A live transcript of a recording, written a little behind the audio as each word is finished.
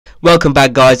Welcome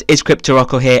back guys, it's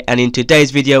Rocko here, and in today's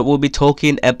video we'll be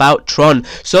talking about Tron.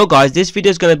 So guys, this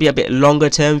video is going to be a bit longer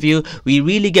term view. We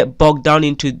really get bogged down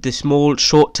into the small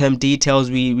short term details.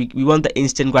 We want the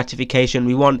instant gratification,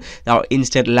 we want our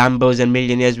instant Lambos and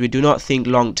millionaires. We do not think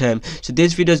long term. So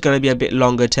this video is going to be a bit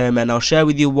longer term, and I'll share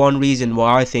with you one reason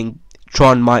why I think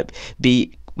Tron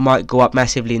might go up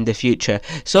massively in the future.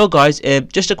 So guys,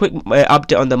 just a quick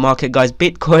update on the market guys.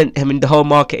 Bitcoin, I mean the whole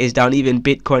market is down. Even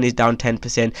Bitcoin is down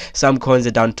 10%, some coins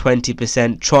are down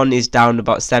 20%, Tron is down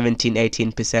about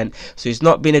 17-18%. so it's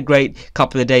not been a great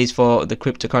couple of days for the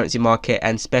cryptocurrency market,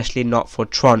 and especially not for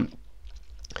Tron.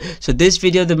 So this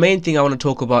video, the main thing I want to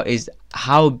talk about is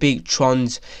how big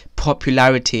Tron's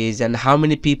popularity is and how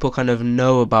many people kind of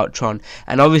know about Tron.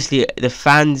 And obviously the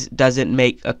fans doesn't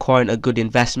make a coin a good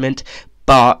investment,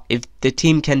 but if the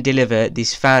team can deliver,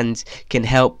 these fans can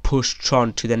help push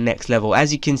Tron to the next level.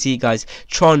 As you can see guys,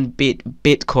 Tron beat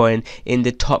Bitcoin in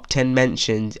the top 10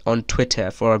 mentions on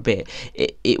Twitter for a bit.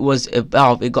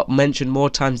 It got mentioned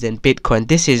more times than Bitcoin.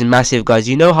 This is massive guys.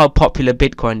 You know how popular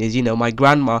Bitcoin is. You know, my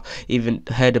grandma even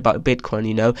heard about Bitcoin,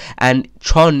 you know, and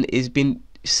Tron has been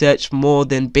searched more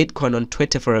than Bitcoin on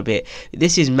Twitter for a bit.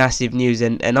 This is massive news,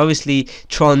 and obviously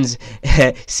Tron's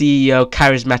CEO,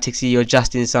 charismatic CEO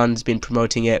Justin Sun has been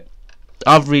promoting it.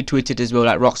 I've retweeted as well,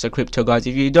 like Rocko Crypto guys.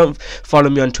 If you don't follow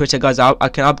me on Twitter guys, I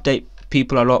can update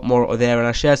people a lot more there, and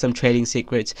I share some trading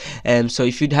secrets. So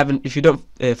if you don't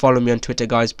follow me on Twitter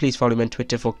guys, please follow me on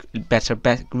Twitter for better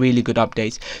really good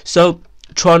updates. So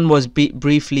Tron was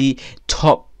briefly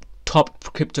top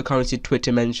cryptocurrency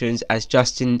Twitter mentions as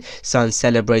Justin Sun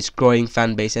celebrates growing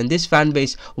fan base. And this fan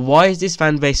base, why is this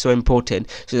fan base so important?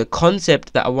 So the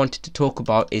concept that I wanted to talk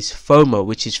about is FOMO,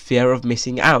 which is fear of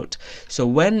missing out.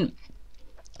 So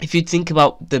if you think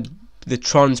about the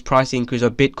Tron's price increase or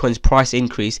Bitcoin's price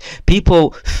increase,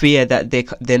 people fear that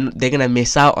they're gonna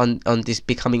miss out on this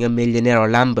becoming a millionaire or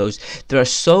Lambos. There are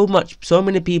so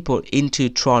many people into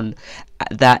Tron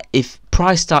that if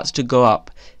price starts to go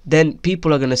up, then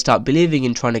people are going to start believing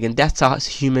in Tron again. That's how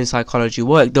human psychology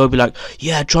works. They'll be like,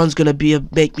 yeah, Tron's going to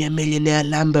make me a millionaire,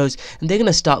 Lambos, and they're going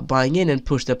to start buying in and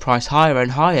push the price higher and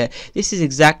higher. This is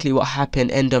exactly what happened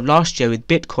end of last year with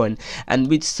Bitcoin, and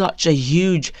with such a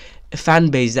huge fan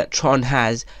base that Tron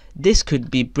has, this could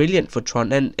be brilliant for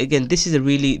Tron. And again, this is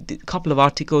a couple of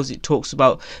articles. It talks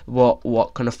about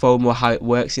what kind of FOMO, how it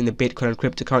works in the Bitcoin and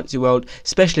cryptocurrency world.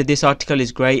 Especially this article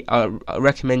is great. I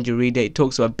recommend you read it. It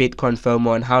talks about Bitcoin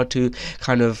FOMO and how to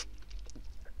kind of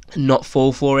not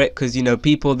fall for it, because you know,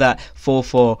 people that fall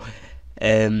for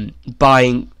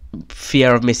buying,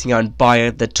 fear of missing out and buy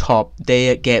at the top,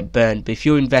 they get burned. But if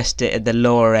you invest it at the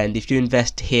lower end, if you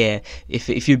invest here, if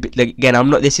you like, again,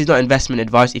 this is not investment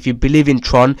advice. If you believe in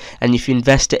Tron and if you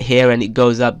invest it here and it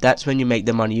goes up, that's when you make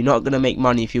the money. You're not going to make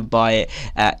money if you buy it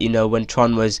at, you know, when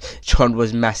Tron was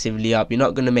massively up. You're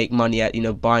not going to make money at, you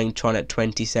know, buying Tron at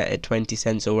 20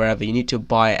 cents or wherever. You need to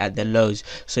buy it at the lows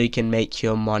so you can make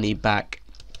your money back.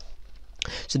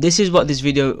 So this is what this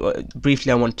video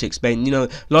briefly I want to explain. You know,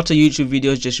 lots of YouTube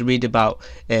videos just read about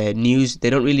news. They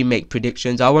don't really make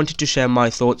predictions. I wanted to share my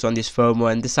thoughts on this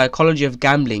FOMO and the psychology of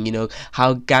gambling. You know,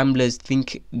 how gamblers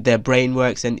think their brain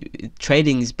works, and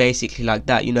trading is basically like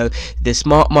that. You know, the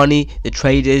smart money, the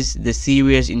traders, the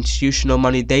serious institutional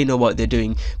money, they know what they're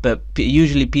doing. But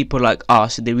usually people like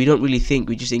us, we don't really think.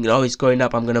 We just think, oh, it's going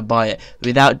up, I'm gonna buy it,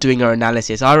 without doing our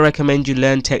analysis. I recommend you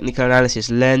learn technical analysis,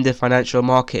 learn the financial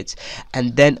markets,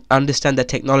 and then understand the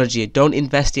technology. Don't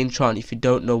invest in Tron if you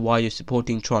don't know why you're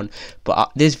supporting Tron.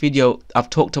 But this video, I've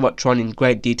talked about Tron in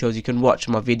great details. You can watch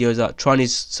my videos. Tron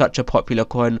is such a popular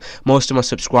coin. Most of my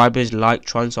subscribers like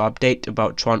Tron, so I update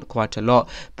about Tron quite a lot.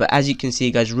 But as you can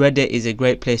see guys, Reddit is a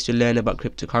great place to learn about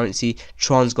cryptocurrency.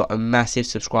 Tron's got a massive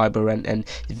subscriber and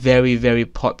very, very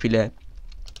popular.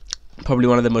 Probably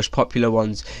one of the most popular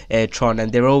ones, Tron,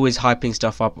 and they're always hyping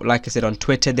stuff up. Like I said, on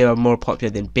Twitter they were more popular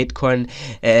than Bitcoin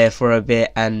for a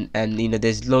bit, and you know,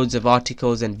 there's loads of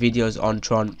articles and videos on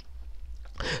Tron.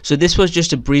 So this was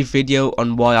just a brief video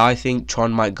on why I think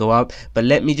Tron might go up, but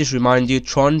let me just remind you,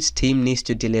 Tron's team needs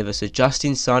to deliver. So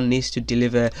Justin Sun needs to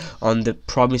deliver on the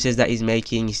promises that he's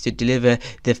making. He's to deliver.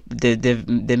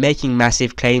 They're making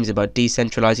massive claims about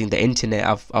decentralizing the internet.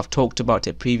 I've talked about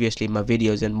it previously in my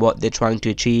videos and what they're trying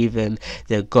to achieve and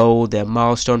their goal, their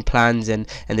milestone plans and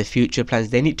the future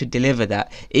plans. They need to deliver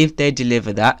that. If they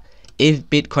deliver that, if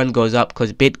Bitcoin goes up,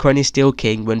 because Bitcoin is still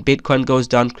king. When Bitcoin goes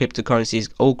down,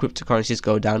 all cryptocurrencies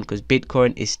go down, because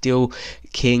Bitcoin is still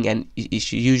king, and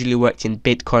it usually works in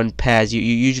Bitcoin pairs. You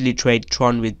usually trade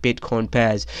Tron with Bitcoin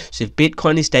pairs. So if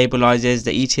Bitcoin stabilizes,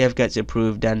 the ETF gets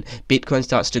approved, and Bitcoin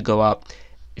starts to go up,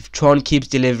 if Tron keeps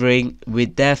delivering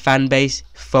with their fan base,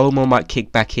 FOMO might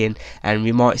kick back in and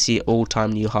we might see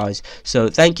all-time new highs. So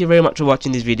thank you very much for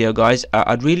watching this video, guys.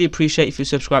 I'd really appreciate if you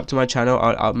subscribe to my channel.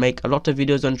 I'll make a lot of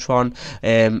videos on Tron,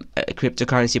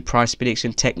 cryptocurrency price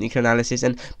prediction, technical analysis,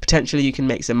 and potentially you can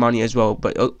make some money as well.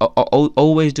 But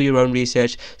always do your own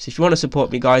research. So if you want to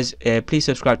support me, guys, please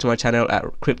subscribe to my channel at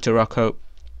Rocko.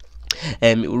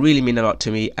 It will really mean a lot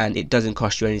to me, and it doesn't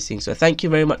cost you anything. So thank you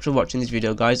very much for watching this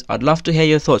video, guys. I'd love to hear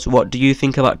your thoughts. What do you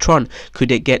think about Tron? Could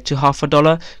it get to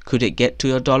 $1/2? Could it get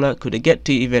to $1? Could it get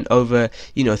to even over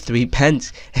 3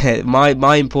 pence?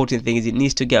 my important thing is it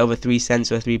needs to get over 3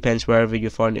 cents or 3 pence wherever you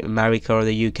find it, America or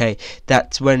the UK.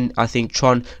 That's when I think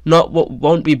Tron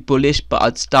won't be bullish, but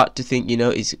I'd start to think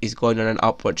it's going on an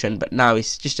upward trend. But now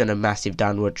it's just on a massive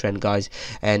downward trend, guys,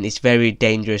 and it's very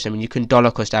dangerous. I mean, you can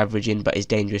dollar cost average in, but it's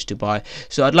dangerous to buy.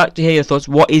 So I'd like to hear your thoughts.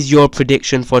 What is your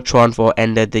prediction for Tron for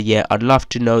end of the year? I'd love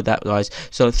to know that, guys.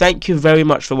 So thank you very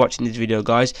much for watching this video,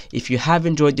 guys. If you have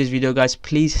enjoyed this video, guys,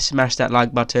 please smash that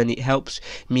like button. It helps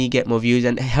me get more views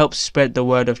and it helps spread the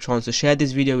word of Tron. So share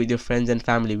this video with your friends and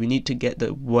family. We need to get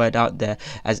the word out there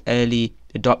as early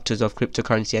adopters of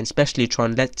cryptocurrency, and especially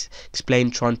Tron. Let's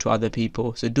explain Tron to other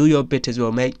people. So do your bit as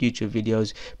well. Make YouTube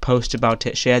videos, post about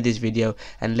it, share this video,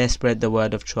 and let's spread the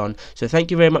word of Tron. So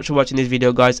thank you very much for watching this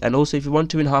video, guys. And also, if you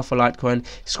want to win half a Litecoin,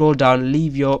 scroll down,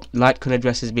 leave your Litecoin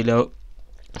addresses below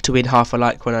to win half a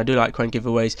Litecoin. I do Litecoin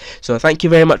giveaways. So thank you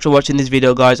very much for watching this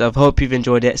video, guys. I hope you've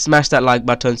enjoyed it. Smash that like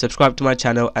button, subscribe to my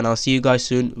channel, and I'll see you guys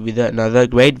soon with another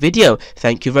great video.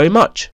 Thank you very much.